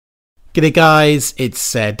G'day guys,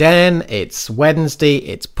 it's Dan, it's Wednesday,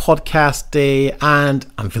 it's podcast day, and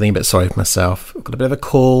I'm feeling a bit sorry for myself. I've got a bit of a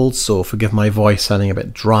cold, so forgive my voice sounding a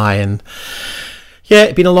bit dry, and yeah,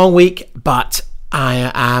 it's been a long week, but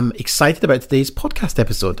I am excited about today's podcast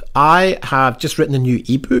episode. I have just written a new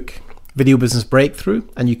ebook, Video Business Breakthrough,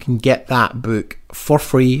 and you can get that book for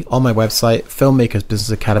free on my website,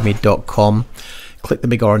 filmmakersbusinessacademy.com. Click the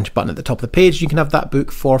big orange button at the top of the page, you can have that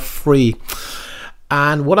book for free.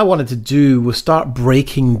 And what I wanted to do was start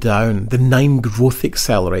breaking down the 9 growth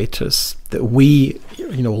accelerators that we,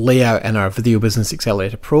 lay out in our Video Business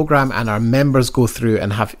Accelerator program, and our members go through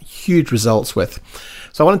and have huge results with.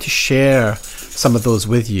 So I wanted to share some of those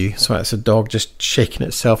with you. So it's a dog just shaking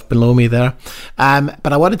itself below me there.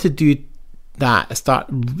 But I wanted to do that, start,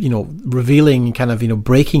 revealing,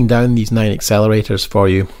 breaking down these 9 accelerators for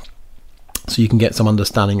you, so you can get some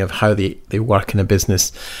understanding of how they work in a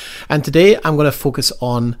business. And today I'm going to focus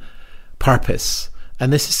on purpose.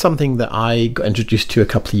 And this is something that I got introduced to a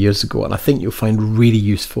couple of years ago, and I think you'll find really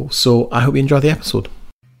useful. So I hope you enjoy the episode.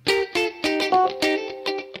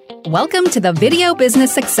 Welcome to the Video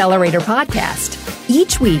Business Accelerator podcast.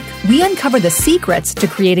 Each week, we uncover the secrets to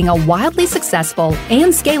creating a wildly successful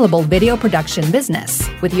and scalable video production business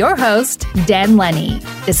with your host, Dan Lenny.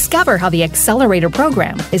 Discover how the Accelerator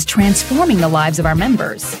program is transforming the lives of our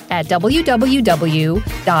members at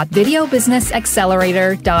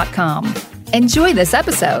www.videobusinessaccelerator.com. Enjoy this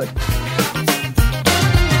episode.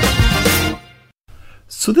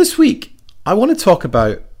 So this week, I want to talk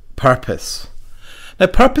about purpose. Now,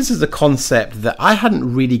 purpose is a concept that I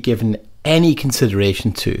hadn't really given any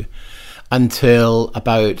consideration to until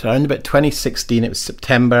around 2016. It was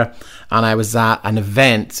September, and I was at an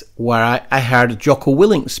event where I heard Jocko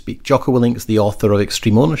Willink speak. Jocko Willink's the author of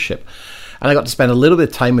Extreme Ownership, and I got to spend a little bit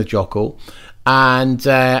of time with Jocko. And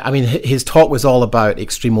his talk was all about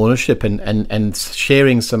extreme ownership and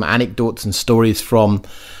sharing some anecdotes and stories from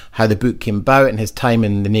how the book came about and his time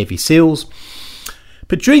in the Navy SEALs.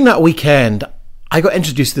 But during that weekend, I got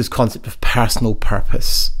introduced to this concept of personal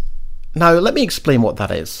purpose. Now, let me explain what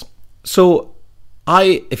that is. So,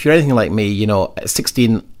 if you're anything like me, at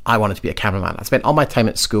 16, I wanted to be a cameraman. I spent all my time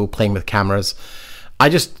at school playing with cameras. I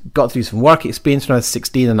just got through some work experience when I was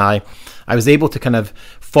 16, and I was able to kind of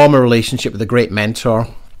form a relationship with a great mentor,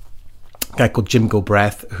 a guy called Jim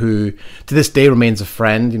Galbraith, who to this day remains a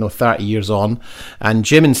friend, 30 years on. And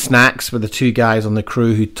Jim and Snacks were the 2 guys on the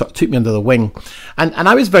crew who took me under the wing. And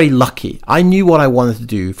I was very lucky. I knew what I wanted to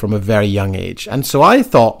do from a very young age. And so I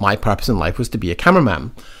thought my purpose in life was to be a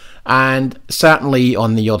cameraman. And certainly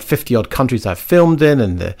on the 50-odd countries I've filmed in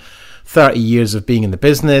and the 30 years of being in the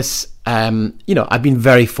business, I've been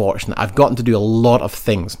very fortunate. I've gotten to do a lot of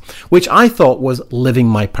things, which I thought was living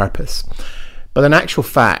my purpose. But in actual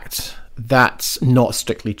fact, that's not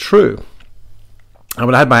strictly true. And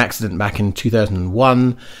when I had my accident back in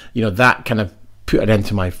 2001, that kind of put an end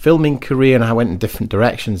to my filming career, and I went in different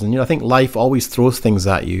directions. And I think life always throws things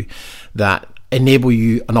at you that enable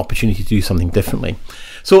you an opportunity to do something differently.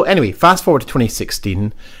 So anyway, fast forward to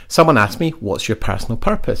 2016, someone asked me, what's your personal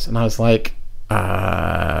purpose? And I was like,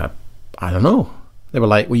 I don't know. They were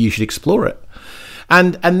like, well, you should explore it.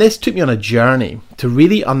 And this took me on a journey to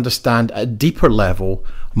really understand at a deeper level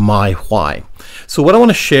my why. So what I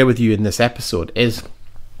want to share with you in this episode is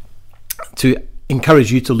to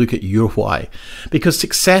encourage you to look at your why, because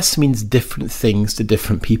success means different things to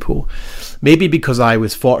different people. Maybe because I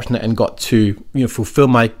was fortunate and got to fulfill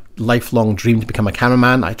my lifelong dream to become a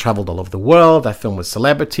cameraman. I traveled all over the world. I filmed with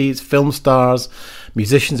celebrities, film stars,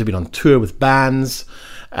 musicians. I've been on tour with bands.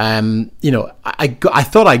 I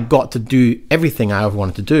thought I got to do everything I ever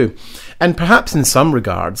wanted to do. And perhaps in some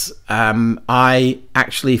regards, I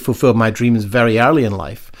actually fulfilled my dreams very early in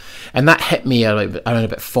life. And that hit me around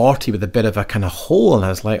about 40 with a bit of a kind of hole. And I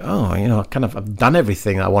was like, I've done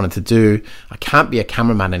everything I wanted to do. I can't be a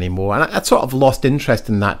cameraman anymore. And I sort of lost interest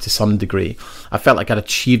in that to some degree. I felt like I'd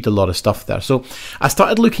achieved a lot of stuff there. So I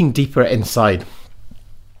started looking deeper inside.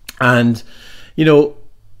 And,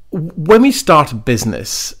 when we start a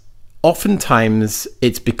business, oftentimes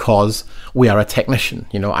it's because we are a technician.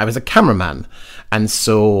 I was a cameraman, and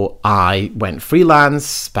so I went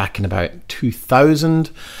freelance back in about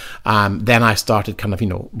 2000. Then I started kind of,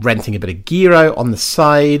 renting a bit of gear out on the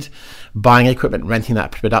side, buying equipment, renting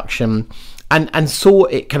that for production. And so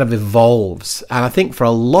it kind of evolves. And I think for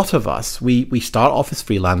a lot of us, we start off as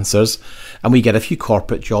freelancers and we get a few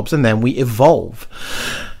corporate jobs, and then we evolve.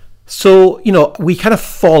 So, we kind of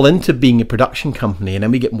fall into being a production company, and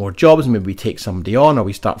then we get more jobs. Maybe we take somebody on, or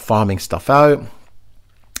we start farming stuff out.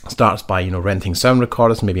 Starts by, renting sound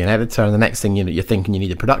recorders, maybe an editor, and the next thing, you're thinking you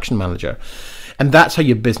need a production manager. And that's how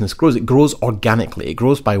your business grows. It grows organically. It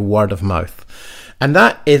grows by word of mouth. And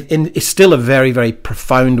that is still a very, very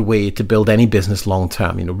profound way to build any business long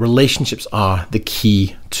term. Relationships are the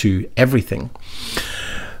key to everything.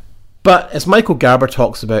 But as Michael Gerber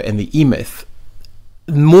talks about in the E-Myth,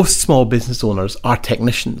 most small business owners are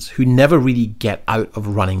technicians who never really get out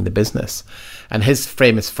of running the business. And his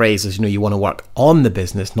famous phrase is, you want to work on the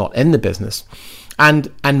business, not in the business.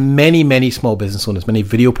 And many, many small business owners, many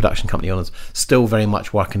video production company owners still very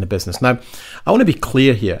much work in the business. Now, I want to be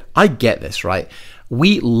clear here. I get this, right?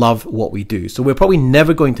 We love what we do. So we're probably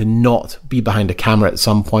never going to not be behind a camera at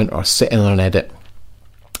some point or sit in on an edit.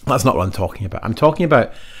 That's not what I'm talking about. I'm talking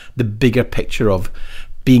about the bigger picture of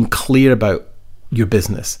being clear about your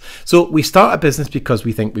business. So we start a business because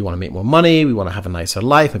we think we want to make more money, we want to have a nicer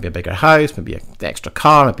life, maybe a bigger house, maybe an extra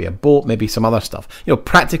car, maybe a boat, maybe some other stuff.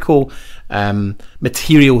 Practical,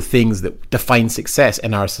 material things that define success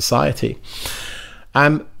in our society.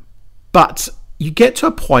 But you get to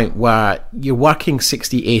a point where you're working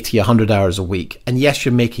 60, 80, 100 hours a week, and yes,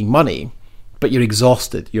 you're making money, but you're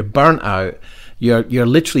exhausted, you're burnt out, You're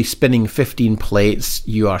literally spinning 15 plates.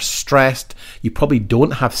 You are stressed. You probably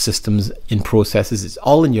don't have systems in processes. It's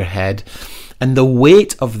all in your head. And the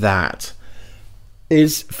weight of that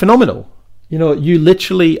is phenomenal. You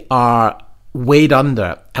literally are weighed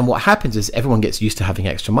under. And what happens is everyone gets used to having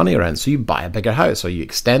extra money around. So you buy a bigger house or you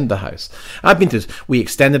extend the house. I've been to this. We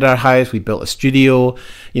extended our house. We built a studio.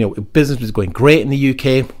 Business was going great in the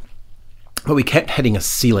UK. But we kept hitting a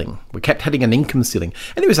ceiling. We kept hitting an income ceiling.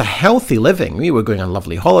 And it was a healthy living. We were going on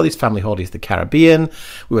lovely holidays, family holidays to the Caribbean.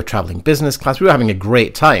 We were traveling business class. We were having a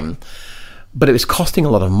great time. But it was costing a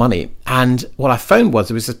lot of money. And what I found was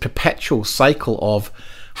there was this perpetual cycle of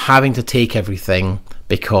having to take everything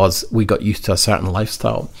because we got used to a certain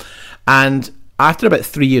lifestyle. And after about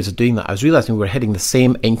 3 years of doing that, I was realizing we were hitting the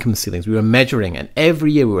same income ceilings. We were measuring, and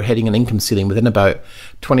every year we were hitting an income ceiling within about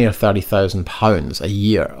 20 or 30,000 pounds a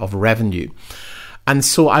year of revenue. And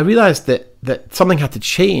so I realized that something had to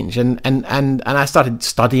change, and I started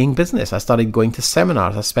studying business. I started going to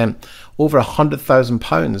seminars. I spent over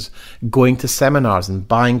 £100,000 going to seminars and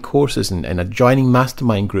buying courses and joining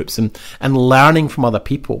mastermind groups and learning from other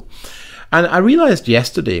people. And I realized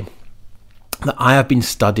yesterday that I have been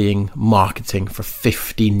studying marketing for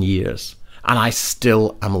 15 years and I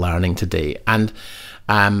still am learning today. And,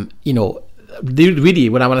 really,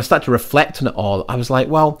 when I start to reflect on it all, I was like,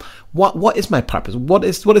 well, what is my purpose? What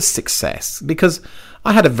is success? Because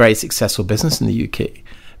I had a very successful business in the UK,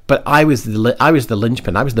 but I was the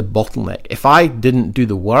linchpin, I was the bottleneck. If I didn't do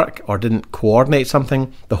the work or didn't coordinate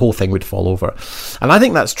something, the whole thing would fall over. And I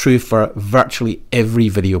think that's true for virtually every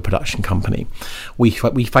video production company. We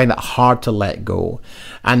find it hard to let go.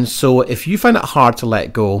 And so if you find it hard to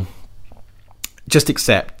let go, just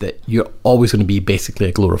accept that you're always going to be basically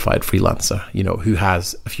a glorified freelancer, who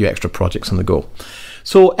has a few extra projects on the go.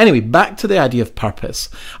 So anyway, back to the idea of purpose.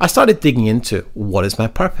 I started digging into what is my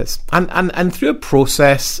purpose. And through a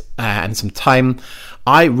process and some time,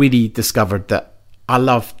 I really discovered that I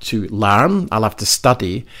love to learn, I love to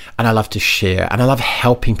study, and I love to share, and I love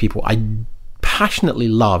helping people. I passionately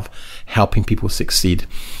love helping people succeed.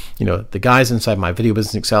 The guys inside my Video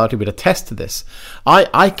Business Accelerator would attest to this.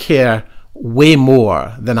 I care way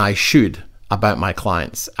more than I should about my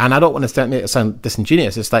clients, and I don't want to sound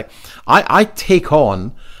disingenuous. It's like I take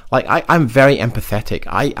on, I'm very empathetic.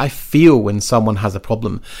 I feel when someone has a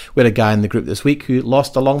problem. We had a guy in the group this week who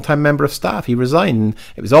lost a long-time member of staff. He resigned.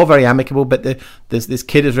 It was all very amicable, but this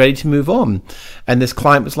kid is ready to move on, and this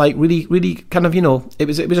client was like really, really kind of, it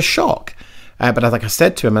was a shock. But like I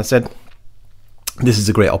said to him, I said, this is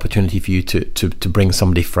a great opportunity for you to bring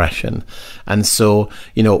somebody fresh in. And so,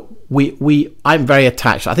 I'm very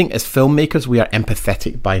attached. I think as filmmakers, we are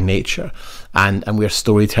empathetic by nature, and we are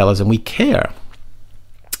storytellers, and we care.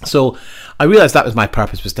 So I realized that was my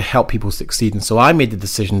purpose, was to help people succeed. And so I made the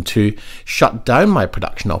decision to shut down my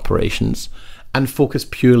production operations and focus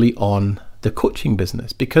purely on the coaching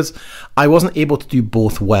business, because I wasn't able to do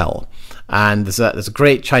both well. And there's a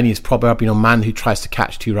great Chinese proverb, man who tries to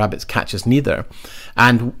catch two rabbits catches neither.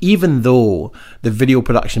 And even though the video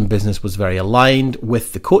production business was very aligned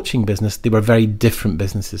with the coaching business, they were very different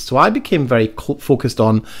businesses. So I became very focused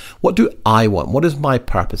on, what do I want? What is my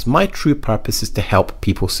purpose? My true purpose is to help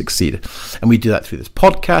people succeed. And we do that through this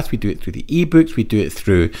podcast. We do it through the ebooks. We do it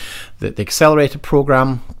through the Accelerator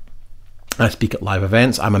program. I speak at live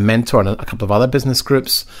events. I'm a mentor in a couple of other business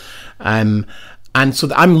groups. And so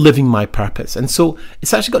I'm living my purpose. And so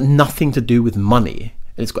it's actually got nothing to do with money.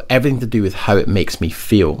 It's got everything to do with how it makes me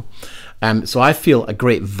feel. So I feel a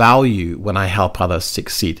great value when I help others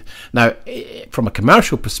succeed. Now, from a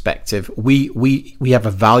commercial perspective, we have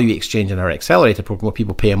a value exchange in our accelerator program where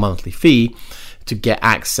people pay a monthly fee to get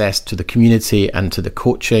access to the community and to the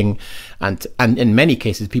coaching, and in many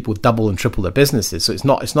cases people double and triple their businesses. So it's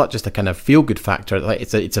not just a kind of feel good factor. Like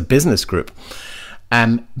it's a business group.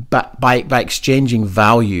 But by exchanging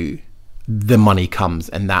value, the money comes,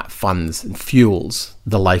 and that funds and fuels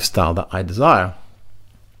the lifestyle that I desire.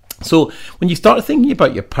 So when you start thinking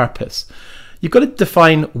about your purpose, you've got to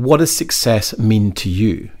define, what does success mean to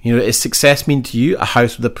you? Does success mean to you a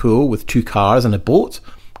house with a pool with 2 cars and a boat?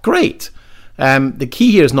 Great. The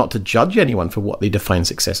key here is not to judge anyone for what they define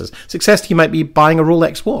success as. Success to you might be buying a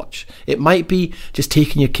Rolex watch. It might be just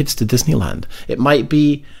taking your kids to Disneyland. It might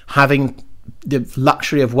be having the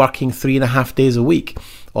luxury of working 3.5 days a week,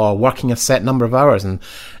 or working a set number of hours. And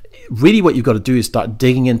really what you've got to do is start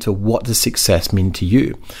digging into, what does success mean to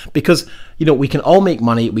you? Because we can all make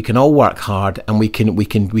money, we can all work hard, and we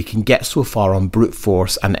can get so far on brute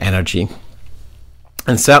force and energy.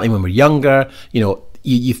 And certainly when we're younger,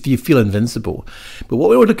 you feel invincible. But what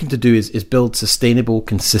we're looking to do is build sustainable,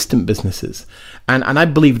 consistent businesses. And I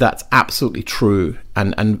believe that's absolutely true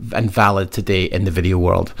and valid today in the video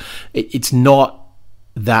world. It's not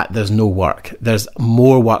that there's no work. There's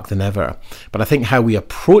more work than ever. But I think how we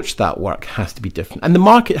approach that work has to be different. And the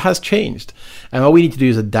market has changed. And all we need to do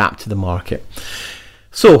is adapt to the market.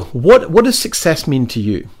 So what does success mean to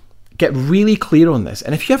you? Get really clear on this.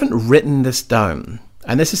 And if you haven't written this down,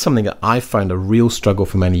 and this is something that I found a real struggle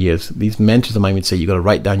for many years. These mentors of mine would say, you've got to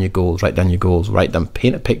write down your goals,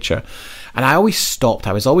 paint a picture. And I always stopped.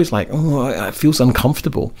 I was always like, it feels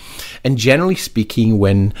uncomfortable. And generally speaking,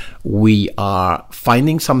 when we are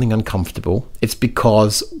finding something uncomfortable, it's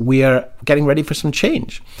because we're getting ready for some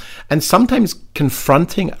change. And sometimes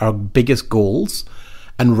confronting our biggest goals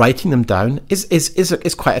and writing them down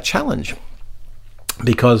is quite a challenge,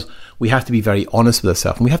 because we have to be very honest with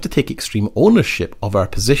ourselves, and we have to take extreme ownership of our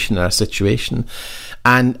position, our situation,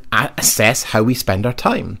 and assess how we spend our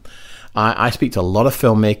time. I speak to a lot of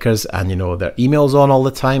filmmakers, and their emails on all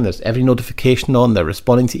the time. There's every notification on. They're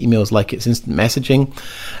responding to emails like it's instant messaging.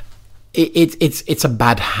 It's a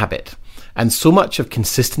bad habit. And so much of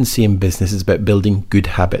consistency in business is about building good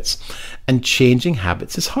habits, and changing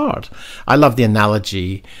habits is hard. I love the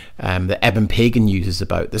analogy that Eben Pagan uses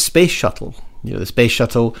about the space shuttle. The space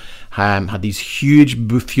shuttle had these huge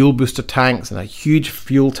fuel booster tanks and a huge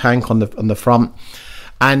fuel tank on the front.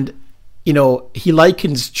 And, he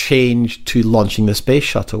likens change to launching the space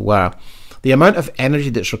shuttle, where the amount of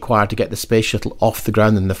energy that's required to get the space shuttle off the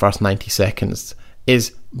ground in the first 90 seconds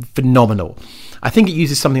is phenomenal. I think it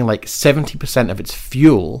uses something like 70% of its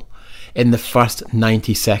fuel in the first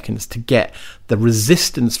 90 seconds to get the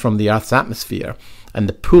resistance from the Earth's atmosphere and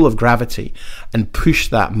the pull of gravity and push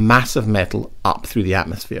that massive metal up through the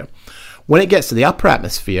atmosphere. When it gets to the upper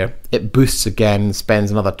atmosphere, it boosts again and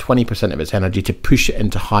spends another 20% of its energy to push it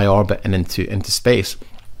into high orbit and into space.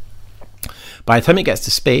 By the time it gets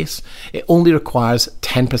to space, it only requires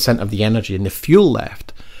 10% of the energy and the fuel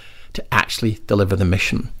left to actually deliver the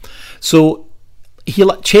mission. So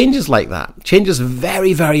change is like that. Change is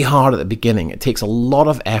very, very hard at the beginning. It takes a lot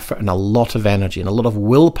of effort and a lot of energy and a lot of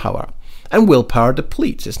willpower. And willpower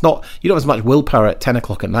depletes. It's not, you don't have as much willpower at 10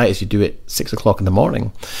 o'clock at night as you do at 6 o'clock in the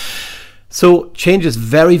morning. So change is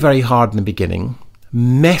very, very hard in the beginning,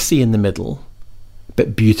 messy in the middle,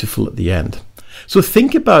 but beautiful at the end. So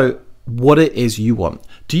think about what it is you want.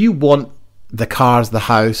 Do you want the cars, the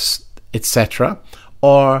house, etc.?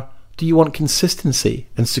 Or do you want consistency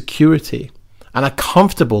and security and a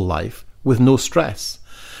comfortable life with no stress?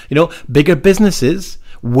 Bigger businesses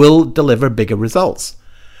will deliver bigger results,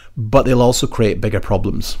 but they'll also create bigger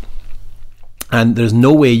problems. And there's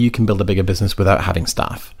no way you can build a bigger business without having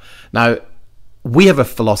staff. Now, we have a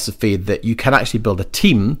philosophy that you can actually build a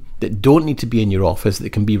team that don't need to be in your office,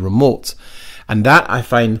 that can be remote. And that, I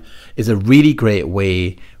find, is a really great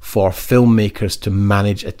way for filmmakers to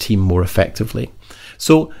manage a team more effectively.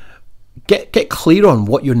 So get clear on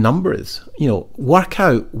what your number is. Work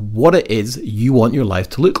out what it is you want your life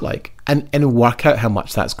to look like, and work out how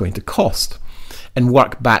much that's going to cost, and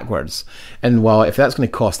work backwards. And if that's going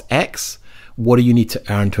to cost X, what do you need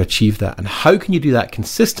to earn to achieve that? And how can you do that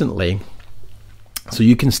consistently so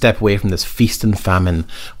you can step away from this feast and famine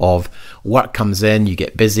of work comes in, you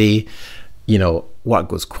get busy, work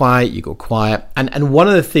goes quiet, you go quiet. And one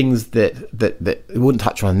of the things that we won't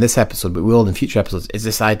touch on in this episode, but we will in future episodes, is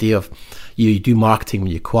this idea of you do marketing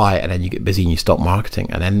when you're quiet, and then you get busy and you stop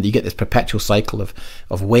marketing. And then you get this perpetual cycle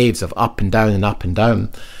of waves of up and down and up and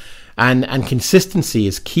down. And consistency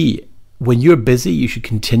is key. when you're busy, you should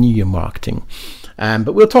continue your marketing.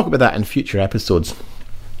 But we'll talk about that in future episodes.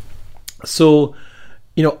 So,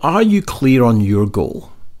 are you clear on your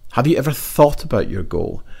goal? Have you ever thought about your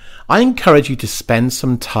goal? I encourage you to spend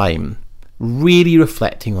some time really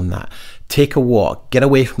reflecting on that. Take a walk, get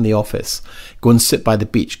away from the office, go and sit by the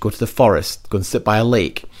beach, go to the forest, go and sit by a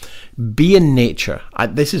lake. Be in nature.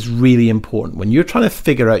 This is really important. When you're trying to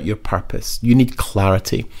figure out your purpose, you need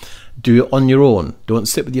clarity. Do it on your own. Don't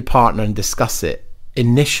sit with your partner and discuss it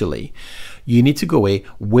initially. You need to go away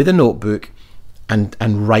with a notebook and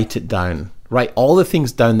write it down. Write all the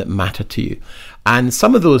things down that matter to you. And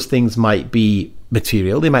some of those things might be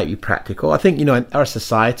material, they might be practical. I think, in our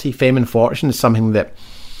society, fame and fortune is something that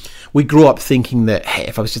we grow up thinking that, hey,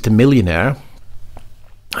 if I was just a millionaire,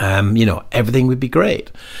 everything would be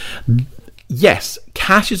great. Yes,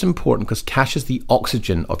 cash is important because cash is the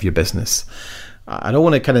oxygen of your business. I don't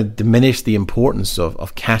want to kind of diminish the importance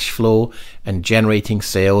of cash flow and generating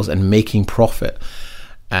sales and making profit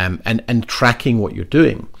and tracking what you're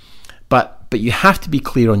doing. But you have to be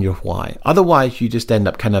clear on your why. Otherwise, you just end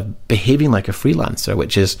up kind of behaving like a freelancer,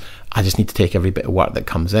 which is, I just need to take every bit of work that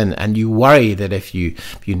comes in. And you worry that if you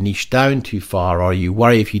niche down too far, or you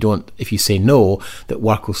worry if you say no, that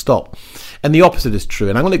work will stop. And the opposite is true.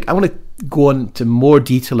 And I want to go into more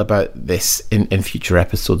detail about this in future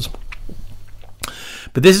episodes.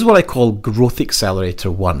 But this is what I call Growth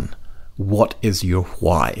Accelerator 1. What is your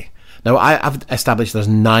why? Now, I've established there's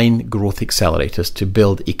 9 growth accelerators to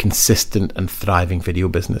build a consistent and thriving video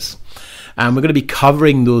business. And we're going to be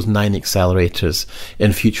covering those 9 accelerators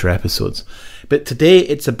in future episodes. But today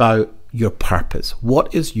it's about your purpose.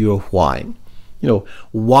 What is your why?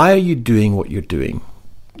 Why are you doing what you're doing?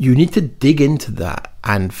 You need to dig into that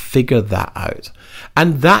and figure that out.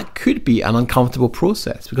 And that could be an uncomfortable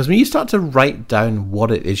process, because when you start to write down what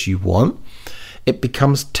it is you want, it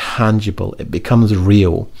becomes tangible, it becomes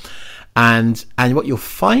real. And what you'll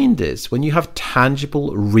find is when you have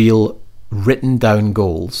tangible, real, written down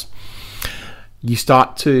goals, you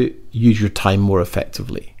start to use your time more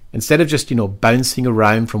effectively. Instead of just, bouncing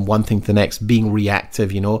around from one thing to the next, being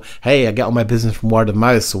reactive, hey, I get all my business from word of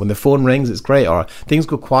mouth. So when the phone rings, it's great. Or things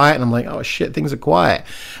go quiet and I'm like, oh shit, things are quiet.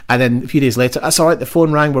 And then a few days later, that's all right, the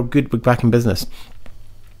phone rang, we're good, we're back in business.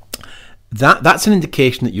 That's an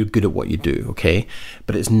indication that you're good at what you do, okay?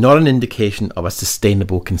 But it's not an indication of a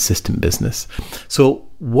sustainable, consistent business. So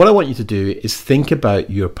what I want you to do is think about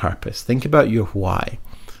your purpose. Think about your why.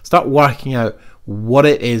 Start working out what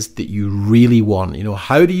it is that you really want.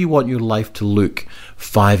 How do you want your life to look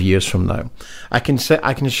 5 years from now? I can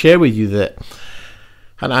share with you that,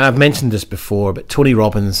 and I've mentioned this before, but Tony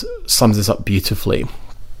Robbins sums this up beautifully.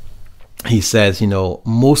 He says,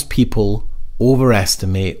 most people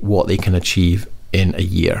overestimate what they can achieve in a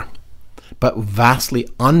year, but vastly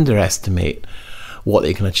underestimate what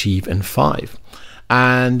they can achieve in 5.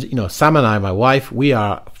 And, Sam and I, my wife, we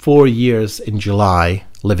are 4 years in July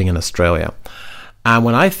living in Australia. And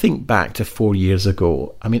when I think back to 4 years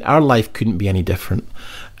ago, our life couldn't be any different.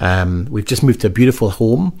 We've just moved to a beautiful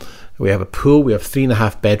home. We have a pool. We have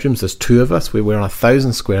 3.5 bedrooms. There's 2 of us. We're on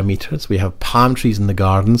 1,000 square meters. We have palm trees in the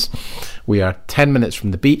gardens. We are 10 minutes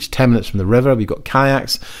from the beach, 10 minutes from the river. We've got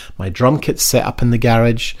kayaks. My drum kit's set up in the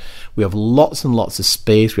garage. We have lots and lots of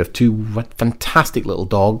space. We have 2 fantastic little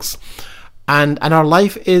dogs. And our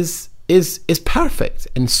life is perfect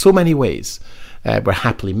in so many ways. We're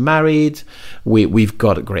happily married. We've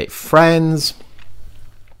got great friends.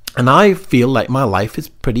 And I feel like my life is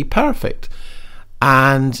pretty perfect.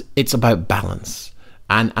 And it's about balance.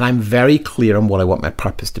 And I'm very clear on what I want my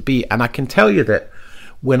purpose to be. And I can tell you that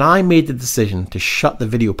when I made the decision to shut the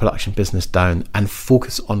video production business down and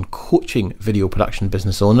focus on coaching video production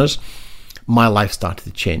business owners, my life started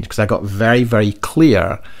to change, because I got very, very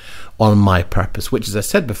clear on my purpose, which, as I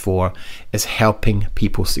said before, is helping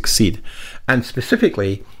people succeed, and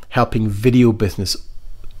specifically helping video business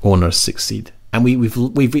owners succeed. And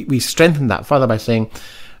we strengthened that further by saying,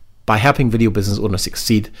 by helping video business owners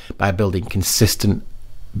succeed by building consistent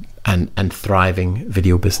and thriving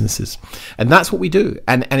video businesses. And that's what we do.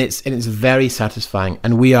 And it's very satisfying.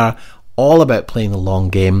 And we are all about playing the long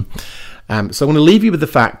game. So I'm going to leave you with the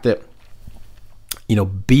fact that,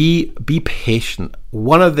 be patient.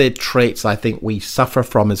 One of the traits I think we suffer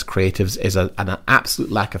from as creatives is an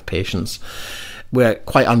absolute lack of patience. We're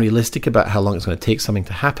quite unrealistic about how long it's going to take something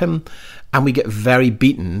to happen. And we get very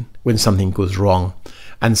beaten when something goes wrong.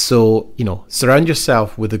 And so, surround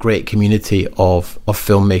yourself with a great community of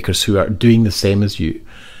filmmakers who are doing the same as you.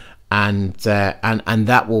 and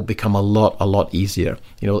that will become a lot easier.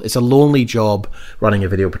 It's a lonely job running a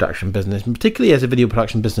video production business, and particularly as a video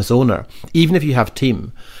production business owner. Even if you have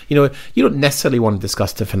team, you don't necessarily want to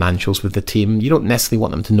discuss the financials with the team. You don't necessarily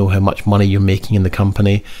want them to know how much money you're making in the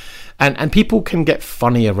company. And people can get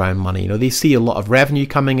funny around money. They see a lot of revenue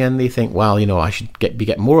coming in. They think, well, I should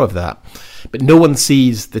get more of that. But no one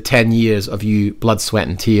sees the 10 years of you, blood, sweat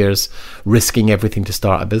and tears, risking everything to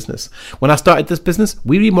start a business. When I started this business,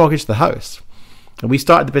 we remortgaged the house. And we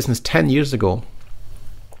started the business 10 years ago.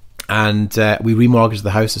 And we remortgaged the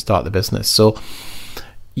house to start the business. So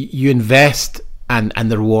you invest and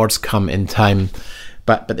the rewards come in time.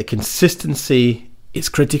 But the consistency is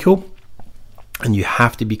critical. And you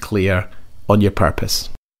have to be clear on your purpose.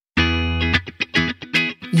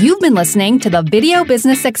 You've been listening to the Video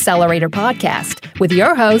Business Accelerator podcast with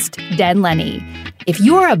your host, Dan Lenny. If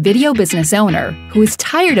you are a video business owner who is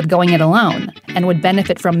tired of going it alone and would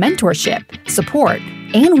benefit from mentorship, support,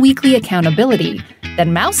 and weekly accountability,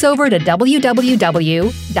 then mouse over to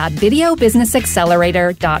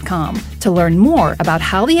www.videobusinessaccelerator.com to learn more about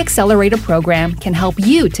how the Accelerator program can help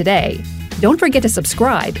you today. Don't forget to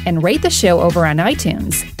subscribe and rate the show over on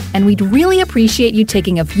iTunes. And we'd really appreciate you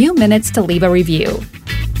taking a few minutes to leave a review.